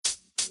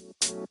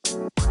People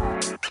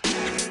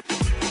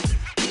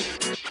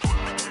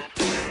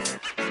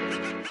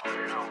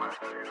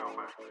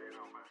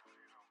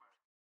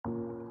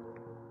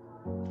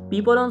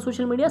on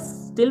social media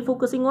still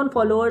focusing on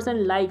followers and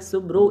likes.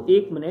 So bro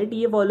एक minute,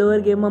 ये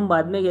follower game हम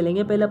बाद में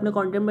खेलेंगे, पहले अपने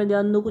कंटेंट में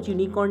ध्यान दो, कुछ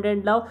यूनिक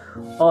कंटेंट लाओ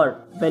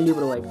और वैल्यू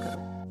प्रोवाइड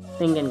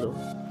करो। Think and grow.